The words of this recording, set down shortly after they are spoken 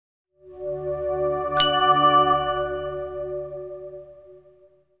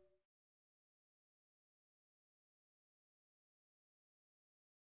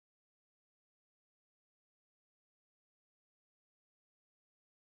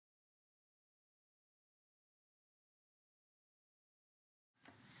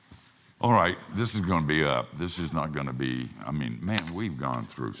All right, this is going to be up. This is not going to be, man, we've gone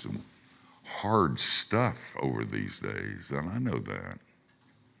through some hard stuff over these days, and I know that.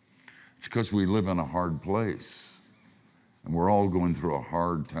 It's because we live in a hard place, and we're all going through a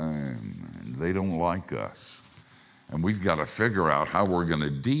hard time, and they don't like us. And we've got to figure out how we're going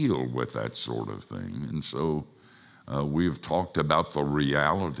to deal with that sort of thing. And so we've talked about the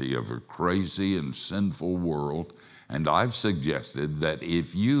reality of a crazy and sinful world, and I've suggested that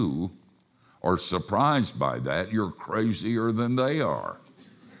if you are surprised by that, you're crazier than they are.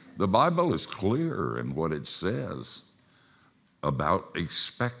 The Bible is clear in what it says about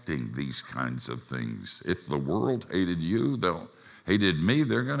expecting these kinds of things. If the world hated you, hated me,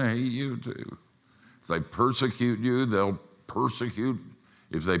 they're going to hate you too. If they persecute you, they'll persecute.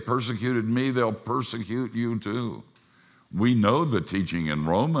 If they persecuted me, they'll persecute you too. We know the teaching in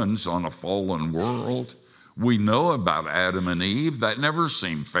Romans on a fallen world. We know about Adam and Eve. That never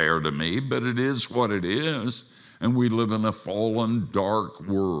seemed fair to me, but it is what it is. And we live in a fallen, dark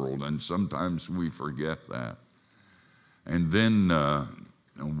world, and sometimes we forget that. And then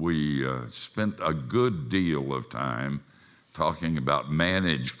we spent a good deal of time talking about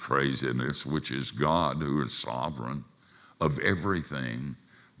managed craziness, which is God who is sovereign of everything,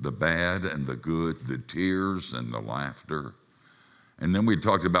 the bad and the good, the tears and the laughter. And then we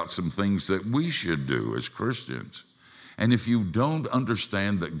talked about some things that we should do as Christians. And if you don't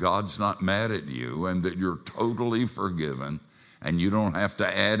understand that God's not mad at you and that you're totally forgiven and you don't have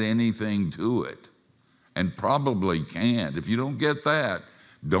to add anything to it, and probably can't, if you don't get that,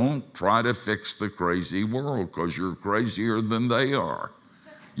 don't try to fix the crazy world because you're crazier than they are.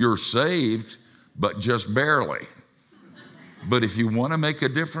 You're saved, but just barely. But if you want to make a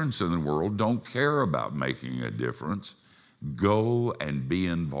difference in the world, don't care about making a difference. Go and be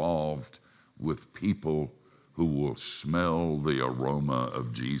involved with people who will smell the aroma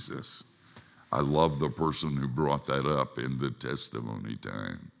of Jesus. I love the person who brought that up in the testimony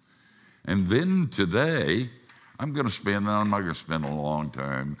time. And then today, I'm not going to spend a long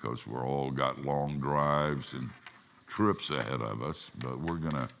time because we're all got long drives and trips ahead of us, but we're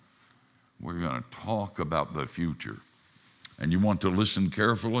going to talk about the future. And you want to listen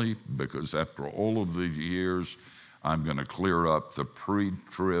carefully because after all of these years, I'm going to clear up the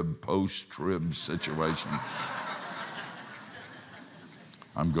pre-trib, post-trib situation.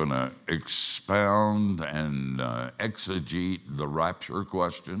 I'm going to expound and exegete the rapture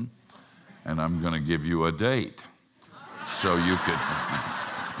question, and I'm going to give you a date so you could...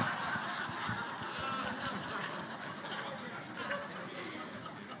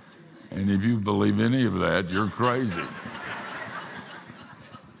 And if you believe any of that, you're crazy.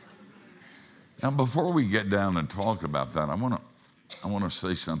 Now, before we get down and talk about that, I want to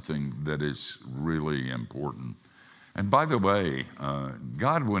say something that is really important. And by the way,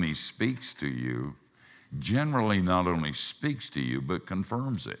 God, when he speaks to you, generally not only speaks to you, but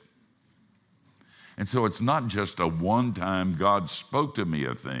confirms it. And so it's not just a one-time God spoke to me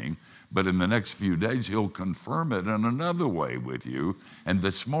a thing, but in the next few days, he'll confirm it in another way with you. And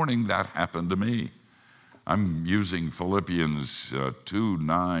this morning, that happened to me. I'm using Philippians 2,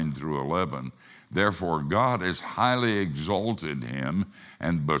 9 through 11. Therefore, God has highly exalted him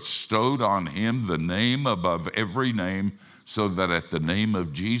and bestowed on him the name above every name, so that at the name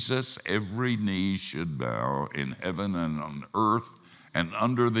of Jesus, every knee should bow in heaven and on earth and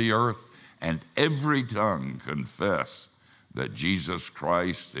under the earth, and every tongue confess that Jesus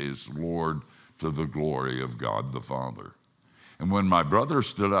Christ is Lord, to the glory of God the Father. And when my brother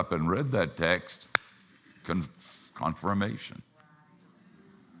stood up and read that text, confirmation.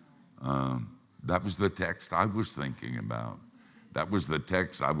 That was the text I was thinking about. That was the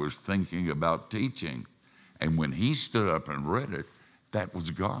text I was thinking about teaching. And when he stood up and read it, that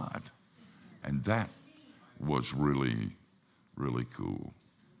was God. And that was really, really cool.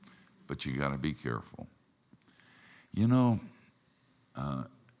 But you got to be careful. You know,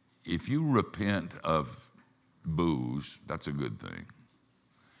 if you repent of booze, that's a good thing.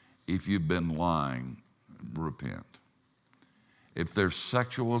 If you've been lying, repent. If there's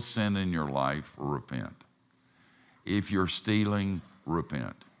sexual sin in your life, repent. If you're stealing,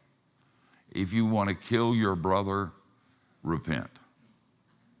 repent. If you want to kill your brother, repent.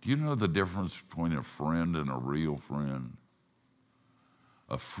 Do you know the difference between a friend and a real friend?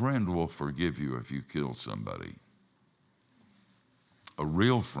 A friend will forgive you if you kill somebody. A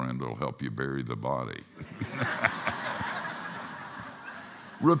real friend will help you bury the body.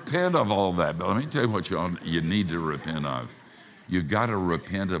 Repent of all that. But let me tell you what you need to repent of. You got to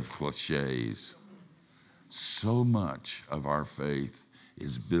repent of cliches. So much of our faith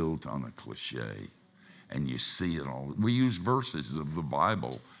is built on a cliche, and you see it all. We use verses of the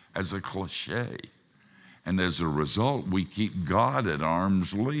Bible as a cliche. And as a result, we keep God at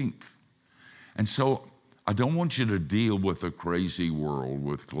arm's length. And so I don't want you to deal with a crazy world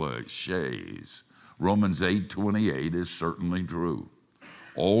with cliches. Romans 8:28 is certainly true.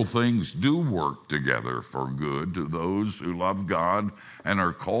 All things do work together for good to those who love God and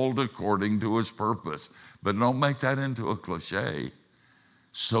are called according to his purpose. But don't make that into a cliche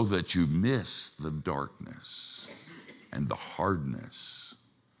so that you miss the darkness and the hardness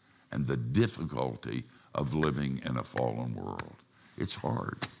and the difficulty of living in a fallen world. It's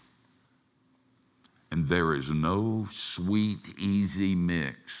hard. And there is no sweet, easy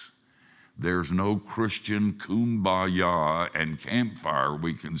mix. There's no Christian kumbaya and campfire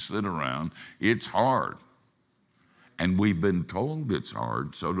we can sit around. It's hard. And we've been told it's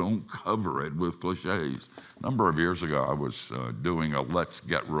hard, so don't cover it with cliches. A number of years ago, I was doing a Let's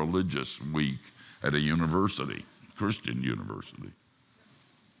Get Religious week at a university, Christian university.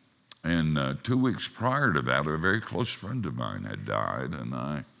 And 2 weeks prior to that, a very close friend of mine had died,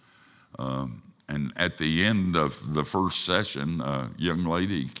 and at the end of the first session, a young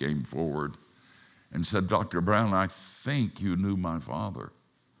lady came forward and said, "Dr. Brown, I think you knew my father."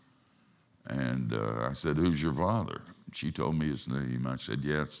 And I said, "Who's your father?" She told me his name. I said,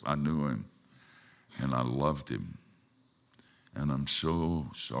 "Yes, I knew him, and I loved him. And I'm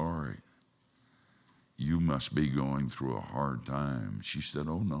so sorry. You must be going through a hard time." She said,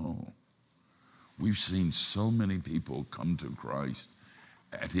 "Oh, no. We've seen so many people come to Christ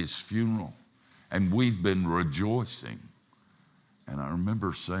at his funeral, and we've been rejoicing." And I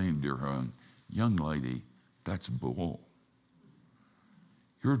remember saying to her, "Young lady, that's bull.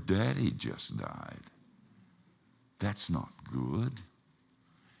 Your daddy just died. That's not good."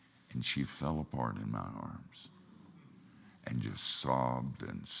 And she fell apart in my arms and just sobbed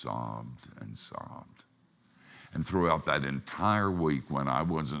and sobbed and sobbed. And throughout that entire week, when I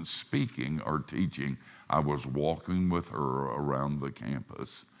wasn't speaking or teaching, I was walking with her around the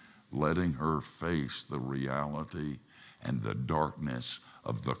campus, letting her face the reality and the darkness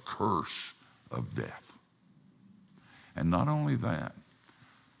of the curse of death. And not only that,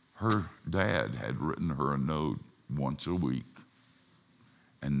 her dad had written her a note once a week,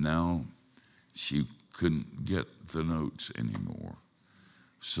 and now she couldn't get the notes anymore.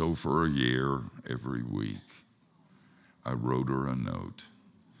 So for a year, every week, I wrote her a note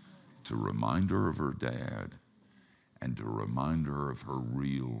to remind her of her dad and to remind her of her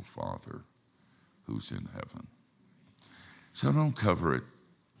real father who's in heaven. So don't cover it.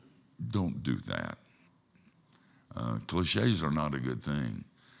 Don't do that. Cliches are not a good thing,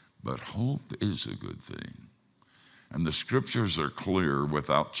 but hope is a good thing. And the scriptures are clear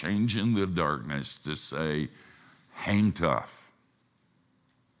without changing the darkness to say, hang tough.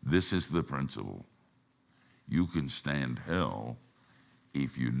 This is the principle. You can stand hell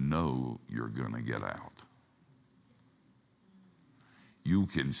if you know you're going to get out. You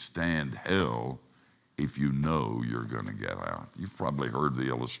can stand hell if you know you're going to get out. You've probably heard the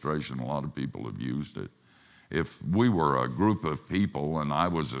illustration. A lot of people have used it. If we were a group of people and I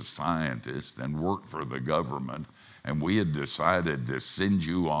was a scientist and worked for the government and we had decided to send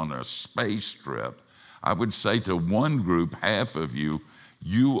you on a space trip, I would say to one group, half of you,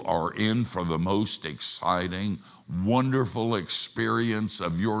 you are in for the most exciting, wonderful experience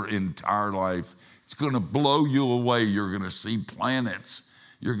of your entire life. It's going to blow you away. You're going to see planets.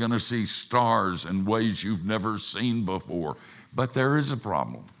 You're going to see stars in ways you've never seen before. But there is a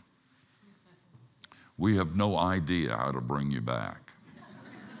problem. We have no idea how to bring you back.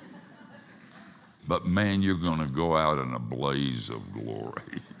 But man, you're going to go out in a blaze of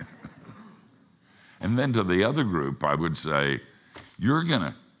glory. And then to the other group, I would say, you're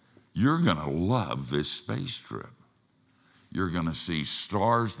gonna love this space trip. You're gonna see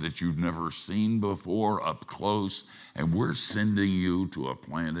stars that you've never seen before up close, and we're sending you to a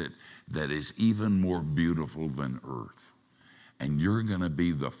planet that is even more beautiful than Earth. And you're gonna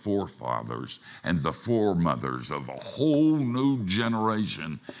be the forefathers and the foremothers of a whole new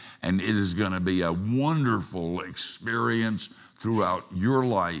generation, and it is gonna be a wonderful experience throughout your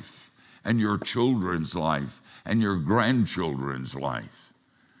life and your children's life and your grandchildren's life.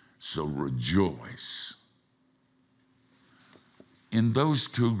 So rejoice. In those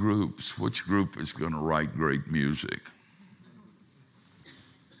two groups, which group is going to write great music?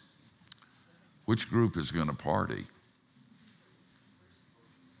 Which group is going to party?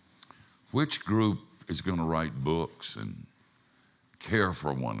 Which group is going to write books and care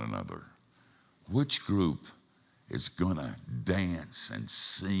for one another? Which group is going to dance and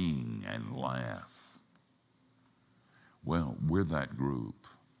sing and laugh? Well, we're that group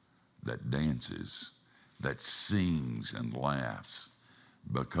that dances, that sings and laughs,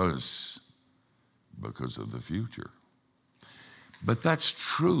 because of the future. But that's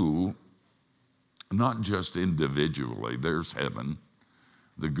true not just individually. There's heaven.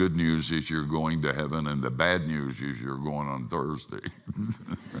 The good news is you're going to heaven, and the bad news is you're going on Thursday.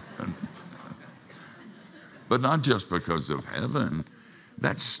 But not just because of heaven.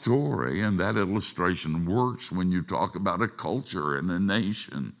 That story and that illustration works when you talk about a culture and a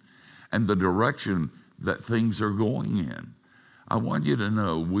nation and the direction that things are going in. I want you to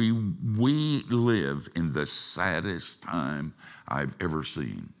know we live in the saddest time I've ever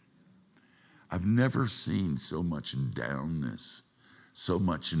seen. I've never seen so much downness, so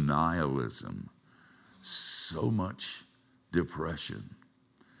much nihilism, so much depression,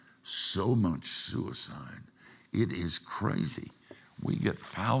 so much suicide. It is crazy. We get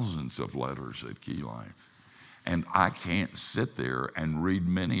thousands of letters at Key Life, and I can't sit there and read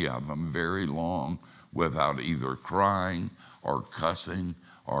many of them very long without either crying or cussing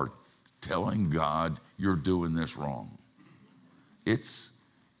or telling God, you're doing this wrong.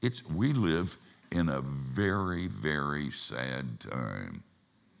 We live in a very, very sad time.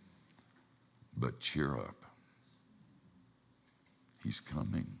 But cheer up. He's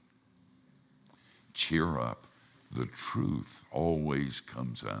coming. Cheer up. The truth always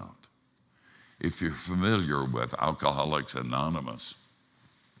comes out. If you're familiar with Alcoholics Anonymous,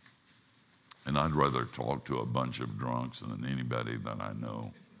 and I'd rather talk to a bunch of drunks than anybody that I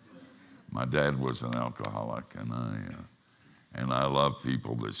know. My dad was an alcoholic, and I love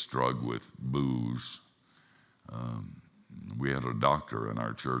people that struggle with booze. We had a doctor in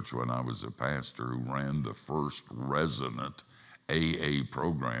our church when I was a pastor who ran the first resident AA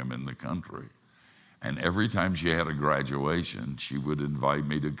program in the country. And every time she had a graduation, she would invite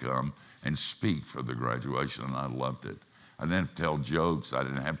me to come and speak for the graduation, and I loved it. I didn't have to tell jokes. I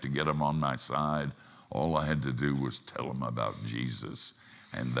didn't have to get them on my side. All I had to do was tell them about Jesus,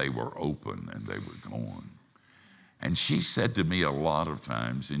 and they were open, and they were going. And she said to me a lot of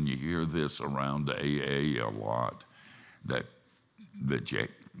times, and you hear this around AA a lot, that you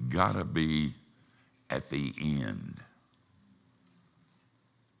gotta be at the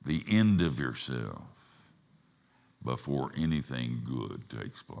end of yourself before anything good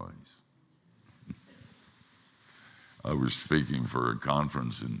takes place. I was speaking for a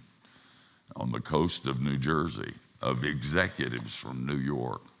conference on the coast of New Jersey of executives from New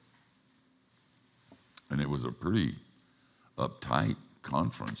York. And it was a pretty uptight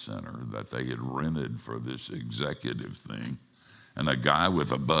conference center that they had rented for this executive thing. And a guy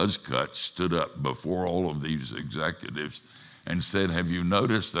with a buzz cut stood up before all of these executives and said, have you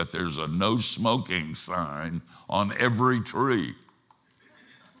noticed that there's a no smoking sign on every tree?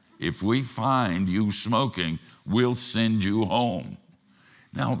 If we find you smoking, we'll send you home.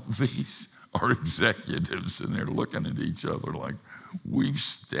 Now, these are executives, and they're looking at each other like, we've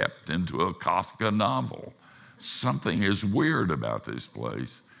stepped into a Kafka novel. Something is weird about this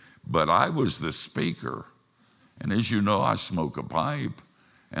place. But I was the speaker, and as you know, I smoke a pipe,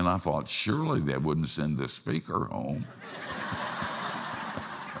 and I thought, surely they wouldn't send the speaker home.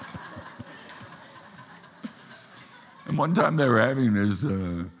 And one time they were having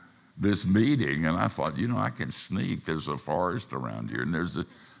this meeting, and I thought, I can sneak. There's a forest around here, and there's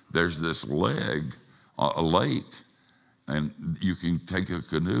this a lake, and you can take a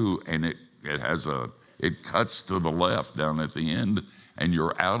canoe, and it cuts to the left down at the end, and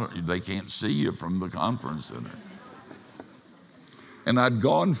you're out. They can't see you from the conference center. And I'd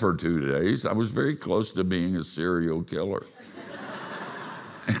gone for 2 days. I was very close to being a serial killer.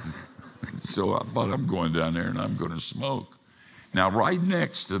 So I thought, I'm going down there and I'm going to smoke. Now, right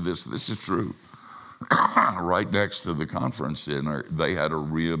next to this is true, right next to the conference center, they had a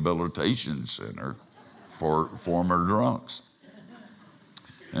rehabilitation center for former drunks.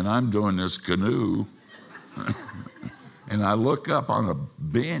 And I'm doing this canoe, and I look up on a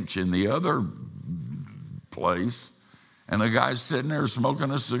bench in the other place, and a guy's sitting there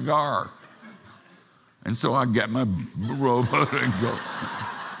smoking a cigar. And so I get my robe and go.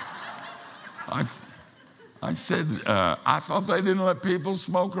 I said, I thought they didn't let people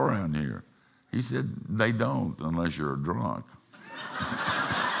smoke around here. He said, they don't unless you're a drunk.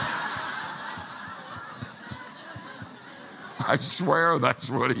 I swear that's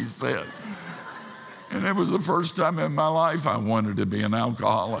what he said. And it was the first time in my life I wanted to be an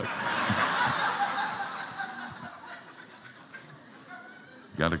alcoholic.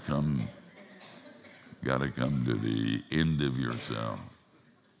 Gotta come to the end of yourself.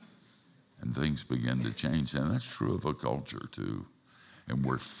 And things begin to change. And that's true of a culture too. And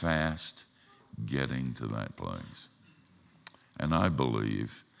we're fast getting to that place. And I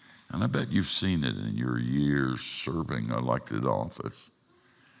believe, and I bet you've seen it in your years serving elected office,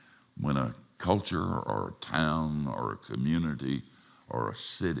 When a culture or a town or a community or a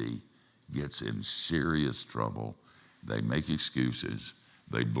city gets in serious trouble, they make excuses,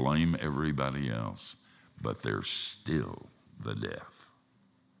 they blame everybody else, but there's still the death.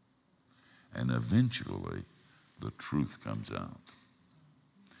 And eventually, the truth comes out.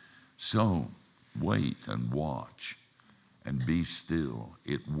 So wait and watch and be still.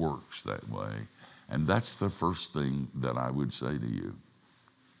 It works that way. And that's the first thing that I would say to you.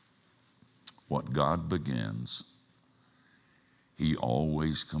 What God begins, He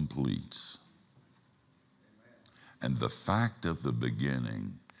always completes. And the fact of the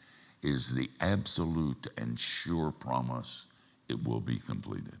beginning is the absolute and sure promise it will be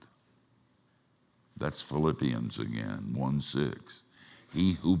completed. That's Philippians again, 1:6.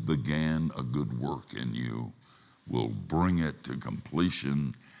 He who began a good work in you will bring it to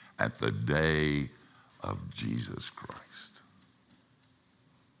completion at the day of Jesus Christ.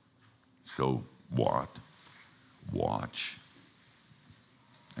 So what? Watch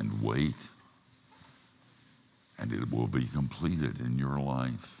and wait, and it will be completed in your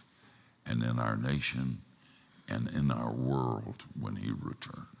life and in our nation and in our world when He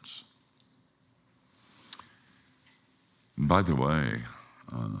returns. By the way,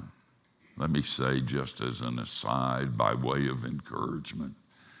 let me say just as an aside, by way of encouragement,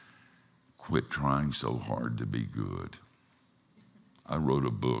 quit trying so hard to be good. I wrote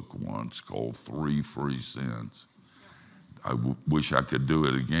a book once called 3 Free Sins. I wish I could do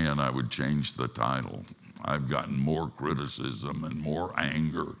it again. I would change the title. I've gotten more criticism and more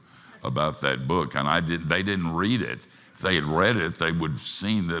anger about that book, and they didn't read it. If they had read it, they would have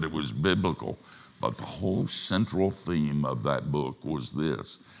seen that it was biblical. But the whole central theme of that book was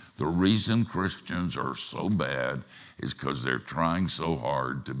this: the reason Christians are so bad is because they're trying so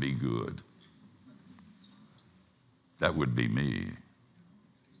hard to be good. That would be me.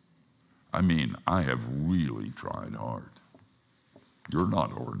 I mean, I have really tried hard. You're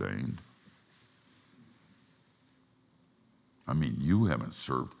not ordained. I mean, you haven't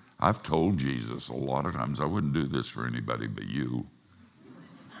served. I've told Jesus a lot of times I wouldn't do this for anybody but you.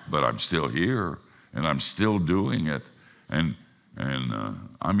 But I'm still here, and I'm still doing it. And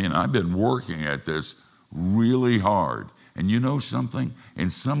I mean, I've been working at this really hard. And you know something? In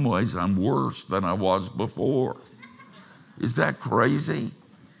some ways, I'm worse than I was before. Is that crazy?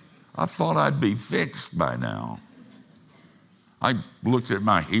 I thought I'd be fixed by now. I looked at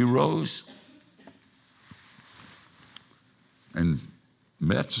my heroes and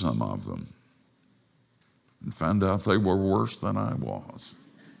met some of them and found out they were worse than I was.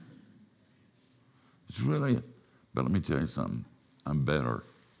 It's really, but let me tell you something. I'm better.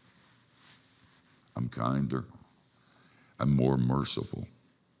 I'm kinder. I'm more merciful.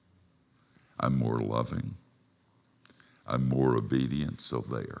 I'm more loving. I'm more obedient, so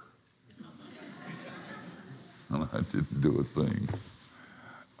there. And I didn't do a thing.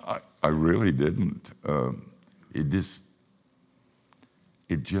 I really didn't. It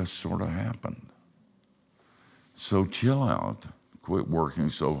just sort of happened. So chill out. Quit working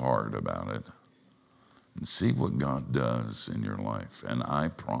so hard about it. And see what God does in your life. And I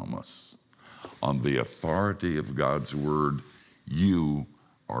promise, on the authority of God's word, you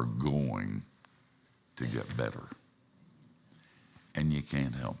are going to get better. And you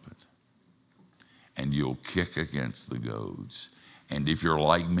can't help it. And you'll kick against the goads. And if you're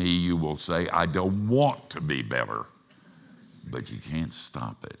like me, you will say, I don't want to be better. But you can't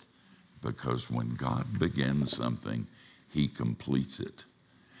stop it, because when God begins something, He completes it.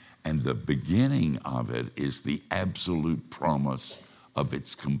 And the beginning of it is the absolute promise of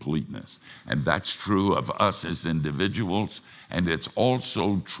its completeness. And that's true of us as individuals, and it's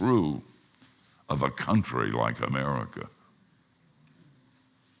also true of a country like America.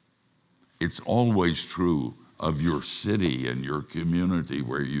 It's always true of your city and your community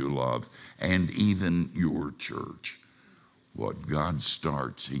where you love, and even your church. What God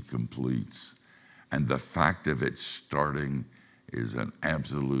starts, He completes. And the fact of it starting is an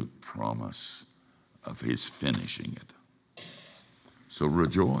absolute promise of His finishing it. So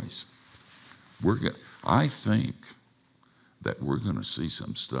rejoice. I think that we're going to see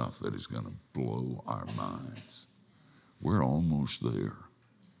some stuff that is going to blow our minds. We're almost there.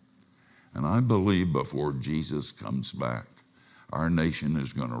 And I believe before Jesus comes back, our nation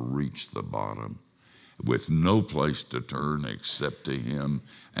is going to reach the bottom with no place to turn except to Him.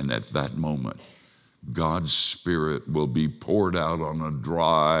 And at that moment, God's Spirit will be poured out on a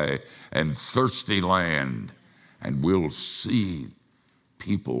dry and thirsty land, and we'll see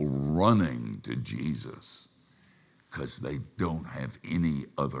people running to Jesus because they don't have any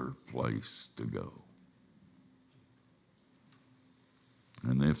other place to go.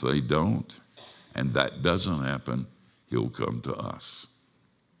 And if they don't, and that doesn't happen, he'll come to us.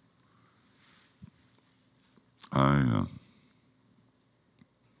 I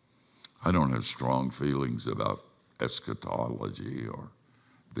don't have strong feelings about eschatology or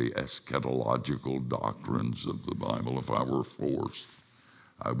the eschatological doctrines of the Bible. If I were forced,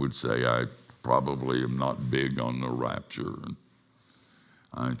 I would say I probably am not big on the rapture.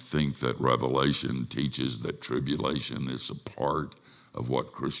 I think that Revelation teaches that tribulation is a part of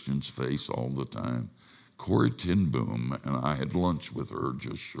what Christians face all the time. Corrie ten Boom, and I had lunch with her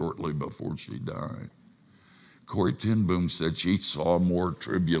just shortly before she died. Corrie ten Boom said she saw more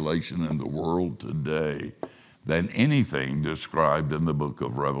tribulation in the world today than anything described in the book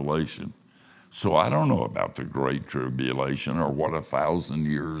of Revelation. So I don't know about the Great Tribulation or what 1,000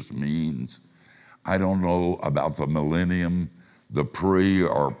 years means. I don't know about the millennium, the pre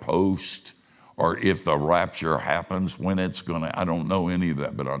or post, or if the rapture happens, when it's going to. I don't know any of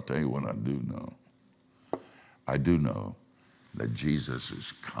that, but I'll tell you what I do know. I do know that Jesus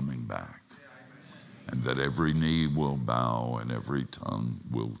is coming back, and that every knee will bow and every tongue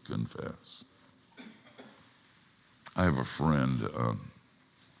will confess. I have a friend,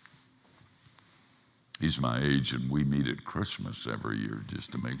 he's my age, and we meet at Christmas every year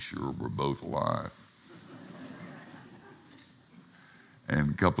just to make sure we're both alive.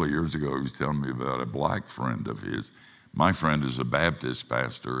 And a couple of years ago, he was telling me about a black friend of his. My friend is a Baptist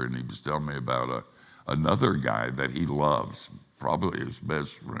pastor, and he was telling me about another guy that he loves, probably his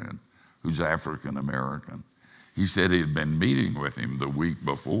best friend, who's African American. He said he had been meeting with him the week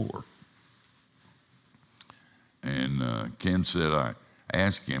before. And Ken said, I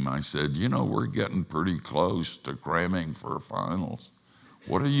asked him, I said, you know, we're getting pretty close to cramming for finals.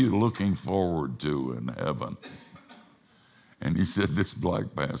 What are you looking forward to in heaven? And he said, this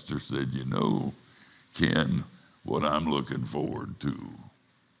black pastor said, you know, Ken, what I'm looking forward to.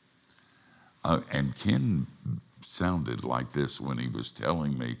 And Ken sounded like this when he was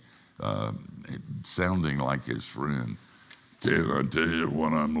telling me, sounding like his friend. Ken, I tell you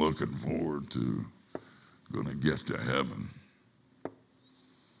what I'm looking forward to. Going to get to heaven.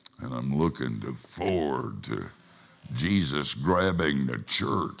 And I'm looking forward to Jesus grabbing the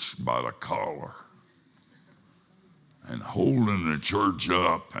church by the collar and holding the church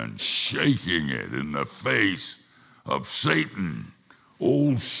up and shaking it in the face of Satan,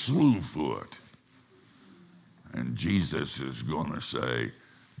 old Slewfoot. And Jesus is going to say,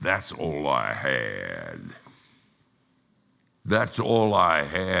 that's all I had. That's all I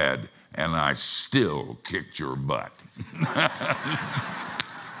had, and I still kicked your butt.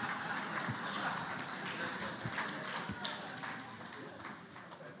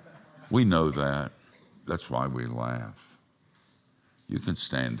 We know that. That's why we laugh. You can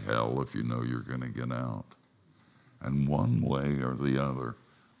stand hell if you know you're going to get out. And one way or the other,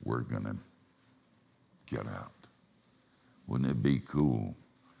 we're going to get out. Wouldn't it be cool?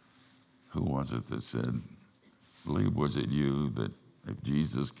 Who was it that said, Philip, was it you, that if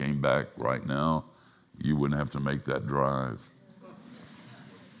Jesus came back right now, you wouldn't have to make that drive?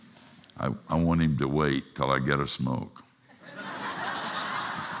 I want him to wait till I get a smoke.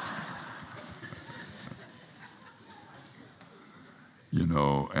 You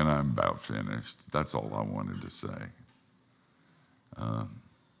know, and I'm about finished. That's all I wanted to say.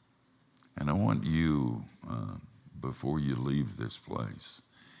 And I want you, before you leave this place,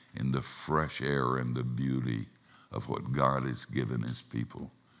 in the fresh air and the beauty of what God has given his people,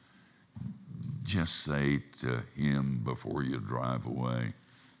 just say to him before you drive away,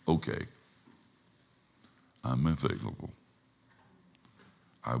 okay, I'm available.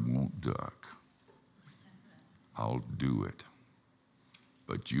 I won't duck. I'll do it.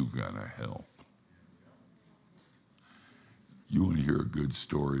 But you gotta help. You want to hear a good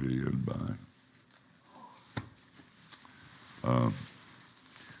story to end by?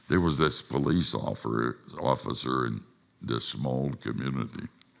 There was this police officer in this small community,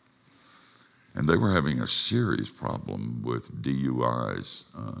 and they were having a serious problem with DUIs.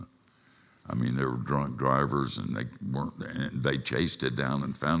 I mean, they were drunk drivers, and they chased it down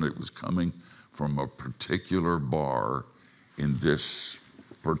and found it was coming from a particular bar in this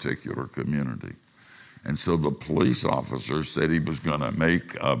particular community. And so the police officer said he was going to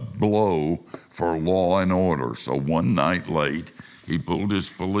make a blow for law and order. So one night late, he pulled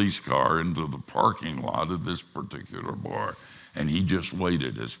his police car into the parking lot of this particular bar, and he just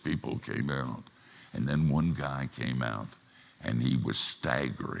waited as people came out. And then one guy came out, and he was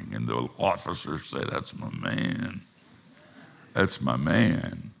staggering, and the officer said, that's my man. That's my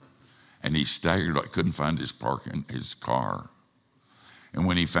man. And he staggered, I couldn't find his car. And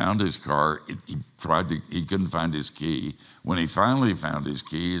when he found his car, he couldn't find his key. When he finally found his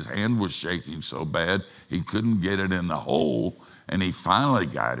key, his hand was shaking so bad he couldn't get it in the hole, and he finally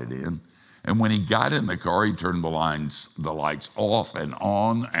got it in. And when he got in the car, he turned the lights off and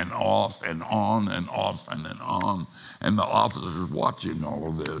on and off and on and off and on. And the officers watching all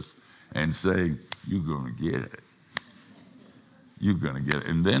of this and saying, "You're going to get it. You're going to get it."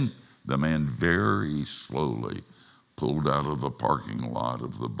 And then the man very slowly pulled out of the parking lot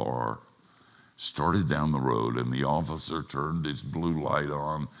of the bar, started down the road, and the officer turned his blue light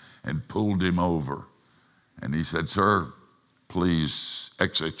on and pulled him over. And he said, "Sir, please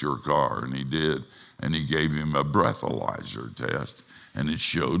exit your car." And he did. And he gave him a breathalyzer test, and it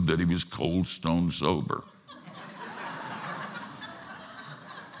showed that he was cold stone sober.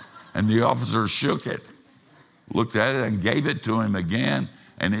 And the officer shook it, looked at it, and gave it to him again,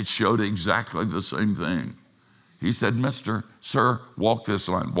 and it showed exactly the same thing. He said, "Sir, walk this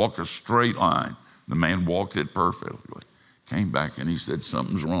line, walk a straight line." The man walked it perfectly. Came back and he said,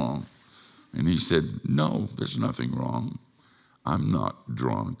 "Something's wrong." And he said, "No, there's nothing wrong. I'm not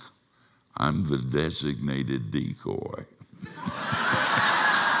drunk. I'm the designated decoy."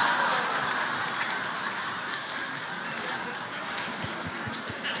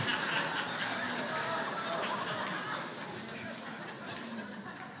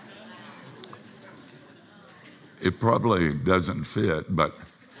 It probably doesn't fit, but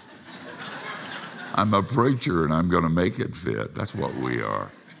I'm a preacher and I'm going to make it fit. That's what we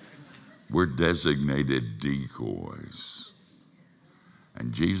are. We're designated decoys.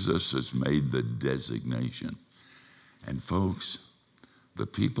 And Jesus has made the designation. And folks, the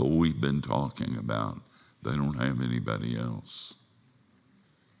people we've been talking about, they don't have anybody else.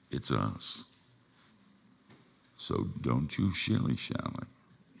 It's us. So don't you shilly-shally.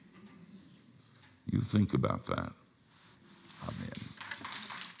 You think about that.